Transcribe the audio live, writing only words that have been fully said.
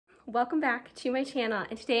welcome back to my channel,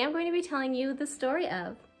 and today I'm going to be telling you the story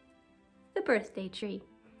of the birthday tree.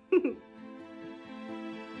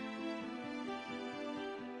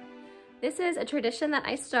 This is a tradition that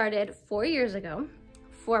I started 4 years ago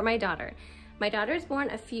for my daughter. My daughter is born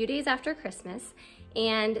a few days after Christmas,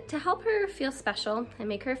 and to help her feel special and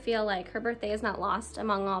make her feel like her birthday is not lost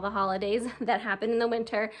among all the holidays that happen in the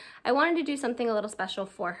winter, I wanted to do something a little special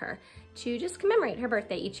for her to just commemorate her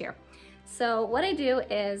birthday each year. So what I do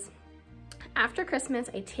is, after Christmas,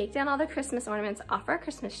 I take down all the Christmas ornaments off our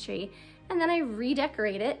Christmas tree, and then I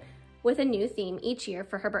redecorate it with a new theme each year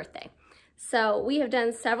for her birthday. So we have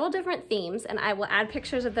done several different themes, and I will add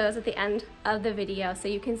pictures of those at the end of the video so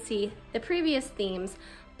you can see the previous themes.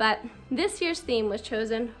 But this year's theme was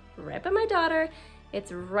chosen right by my daughter.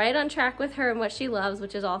 It's right on track with her and what she loves,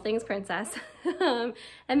 which is all things princess.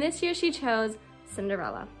 And this year she chose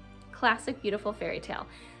Cinderella, classic, beautiful fairy tale.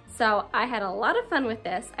 So I had a lot of fun with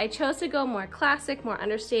this. I chose to go more classic, more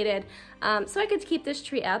understated, so I could keep this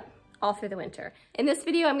tree up all through the winter. In this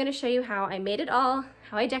video, I'm gonna show you how I made it all,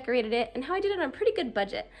 how I decorated it, and how I did it on a pretty good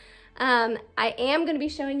budget. I am gonna be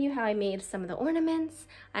showing you how I made some of the ornaments.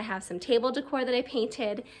 I have some table decor that I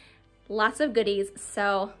painted, lots of goodies,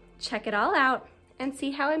 so check it all out and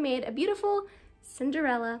see how I made a beautiful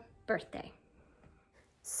Cinderella birthday.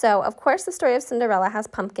 So, of course, the story of Cinderella has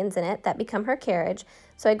pumpkins in it that become her carriage.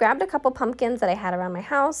 So I grabbed a couple pumpkins that I had around my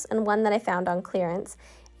house and one that I found on clearance,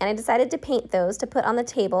 and I decided to paint those to put on the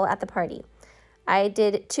table at the party. I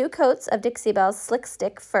did 2 coats of Dixie Belle's Slick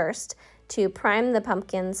Stick first to prime the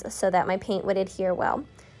pumpkins so that my paint would adhere well.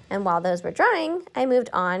 And while those were drying, I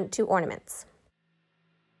moved on to ornaments.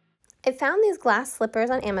 I found these glass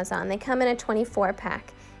slippers on Amazon. They come in a 24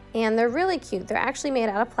 pack. And they're really cute. They're actually made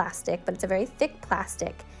out of plastic, but it's a very thick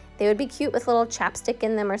plastic. They would be cute with a little chapstick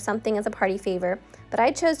in them or something as a party favor, but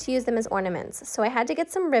I chose to use them as ornaments. So I had to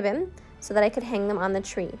get some ribbon so that I could hang them on the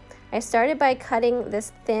tree. I started by cutting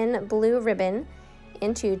this thin blue ribbon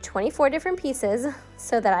into 24 different pieces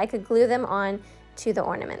so that I could glue them on to the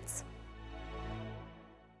ornaments.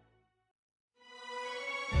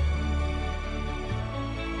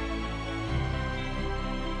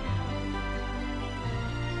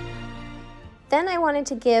 Then I wanted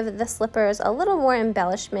to give the slippers a little more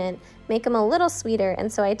embellishment, make them a little sweeter, and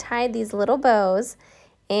so I tied these little bows,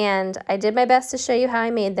 and I did my best to show you how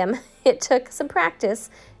I made them. It took some practice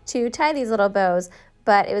to tie these little bows,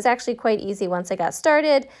 but it was actually quite easy once I got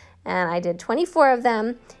started, and I did 24 of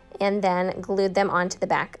them and then glued them onto the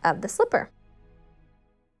back of the slipper.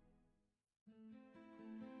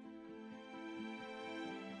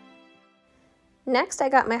 Next, I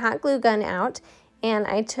got my hot glue gun out, and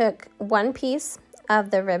I took one piece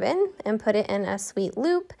of the ribbon and put it in a sweet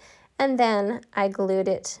loop, and then I glued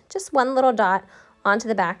it, just one little dot, onto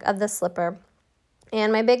the back of the slipper.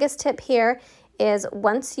 And my biggest tip here is,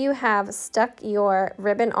 once you have stuck your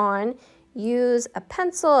ribbon on, use a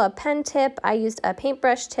pencil, a pen tip. I used a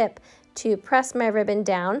paintbrush tip to press my ribbon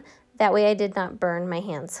down. That way I did not burn my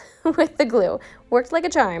hands with the glue. Worked like a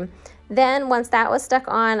charm. Then once that was stuck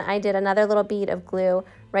on, I did another little bead of glue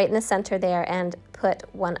right in the center there and put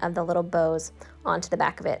one of the little bows onto the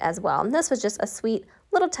back of it as well. And this was just a sweet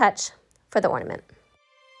little touch for the ornament.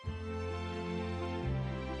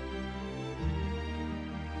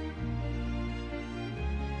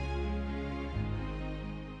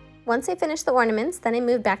 Once I finished the ornaments, then I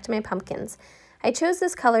moved back to my pumpkins. I chose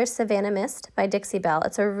this color Savannah Mist by Dixie Belle.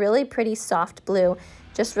 It's a really pretty soft blue,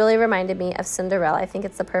 just really reminded me of Cinderella. I think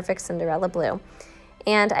it's the perfect Cinderella blue.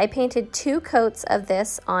 And I painted 2 coats of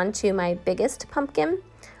this onto my biggest pumpkin.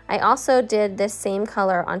 I also did this same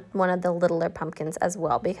color on one of the littler pumpkins as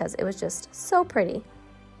well because it was just so pretty.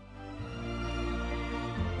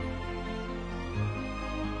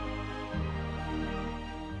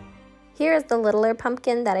 Here is the littler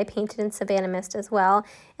pumpkin that I painted in Savannah Mist as well.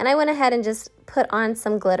 And I went ahead and just put on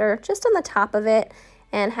some glitter just on the top of it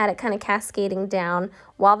and had it kind of cascading down.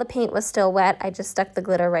 While the paint was still wet, I just stuck the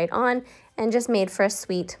glitter right on and just made for a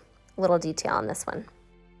sweet little detail on this one.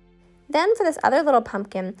 Then for this other little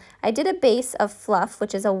pumpkin, I did a base of Fluff,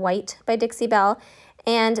 which is a white by Dixie Belle,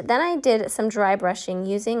 and then I did some dry brushing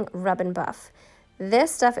using Rub and Buff.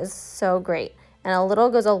 This stuff is so great, and a little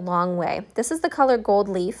goes a long way. This is the color Gold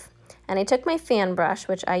Leaf, and I took my fan brush,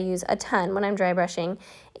 which I use a ton when I'm dry brushing,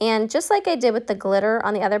 and just like I did with the glitter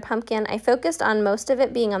on the other pumpkin, I focused on most of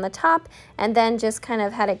it being on the top and then just kind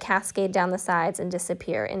of had it cascade down the sides and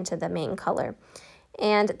disappear into the main color.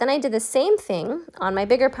 And then I did the same thing on my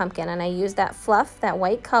bigger pumpkin, and I used that Fluff, that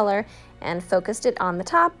white color, and focused it on the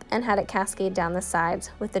top and had it cascade down the sides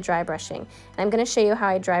with the dry brushing. And I'm going to show you how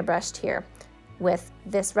I dry brushed here with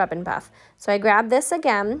this Rub and Buff. So I grabbed this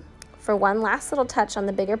again, for one last little touch on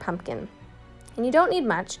the bigger pumpkin. And you don't need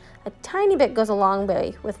much. A tiny bit goes a long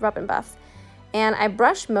way with Rub and Buff. And I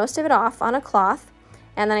brushed most of it off on a cloth,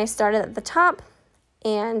 and then I started at the top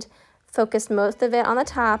and focused most of it on the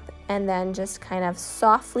top, and then just kind of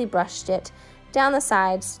softly brushed it down the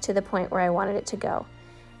sides to the point where I wanted it to go.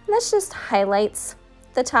 And this just highlights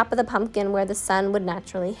the top of the pumpkin where the sun would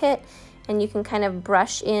naturally hit, and you can kind of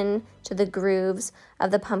brush in to the grooves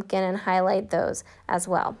of the pumpkin and highlight those as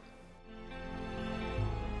well.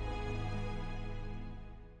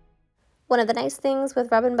 One of the nice things with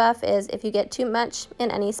Rub and Buff is if you get too much in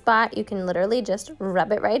any spot, you can literally just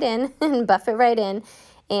rub it right in and buff it right in,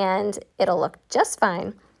 and it'll look just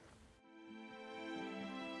fine.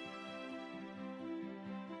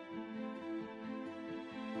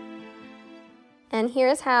 And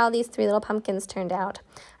here's how these 3 little pumpkins turned out.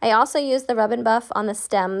 I also used the Rub and Buff on the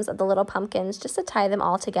stems of the little pumpkins just to tie them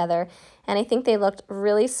all together, and I think they looked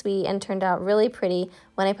really sweet and turned out really pretty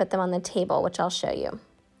when I put them on the table, which I'll show you.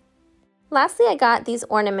 Lastly, I got these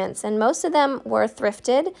ornaments, and most of them were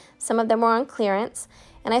thrifted. Some of them were on clearance,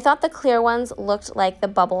 and I thought the clear ones looked like the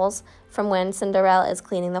bubbles from when Cinderella is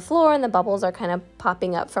cleaning the floor, and the bubbles are kind of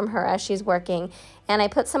popping up from her as she's working. And I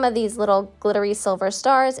put some of these little glittery silver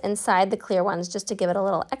stars inside the clear ones just to give it a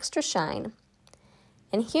little extra shine.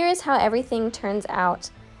 And here's how everything turns out.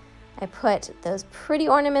 I put those pretty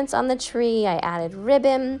ornaments on the tree, I added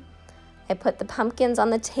ribbon, I put the pumpkins on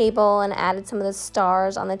the table and added some of the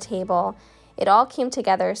stars on the table. It all came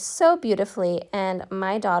together so beautifully, and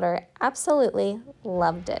my daughter absolutely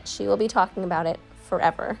loved it. She will be talking about it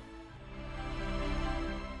forever.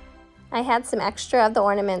 I had some extra of the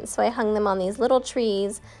ornaments, so I hung them on these little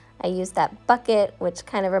trees. I used that bucket, which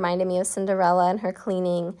kind of reminded me of Cinderella and her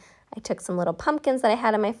cleaning. I took some little pumpkins that I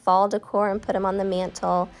had in my fall decor and put them on the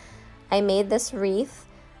mantle. I made this wreath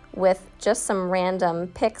with just some random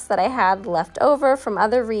picks that I had left over from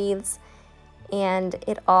other wreaths, and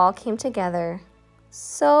it all came together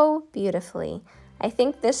so beautifully. I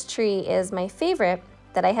think this tree is my favorite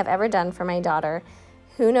that I have ever done for my daughter.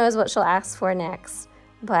 Who knows what she'll ask for next,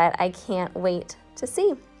 but I can't wait to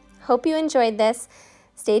see. Hope you enjoyed this.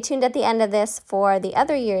 Stay tuned at the end of this for the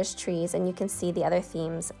other year's trees, and you can see the other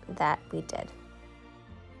themes that we did.